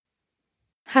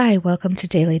Hi, welcome to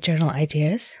Daily Journal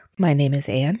Ideas. My name is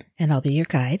Anne, and I'll be your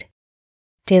guide.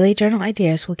 Daily Journal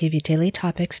Ideas will give you daily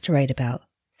topics to write about.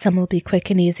 Some will be quick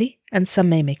and easy, and some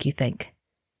may make you think.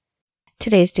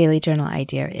 Today's daily journal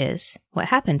idea is, what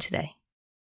happened today?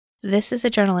 This is a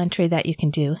journal entry that you can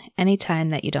do anytime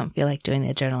that you don't feel like doing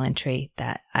the journal entry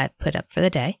that I've put up for the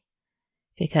day,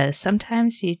 because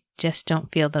sometimes you just don't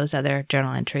feel those other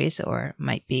journal entries, or it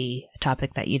might be a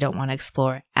topic that you don't want to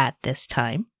explore at this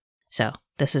time. So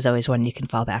this is always one you can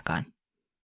fall back on.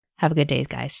 Have a good day,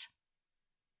 guys.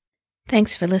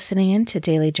 Thanks for listening in to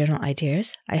Daily Journal Ideas.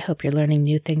 I hope you're learning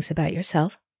new things about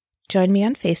yourself. Join me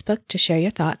on Facebook to share your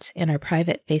thoughts in our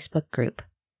private Facebook group.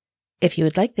 If you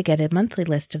would like to get a monthly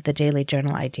list of the Daily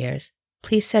Journal Ideas,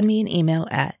 please send me an email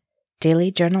at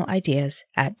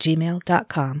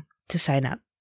dailyjournalideas@gmail.com to sign up.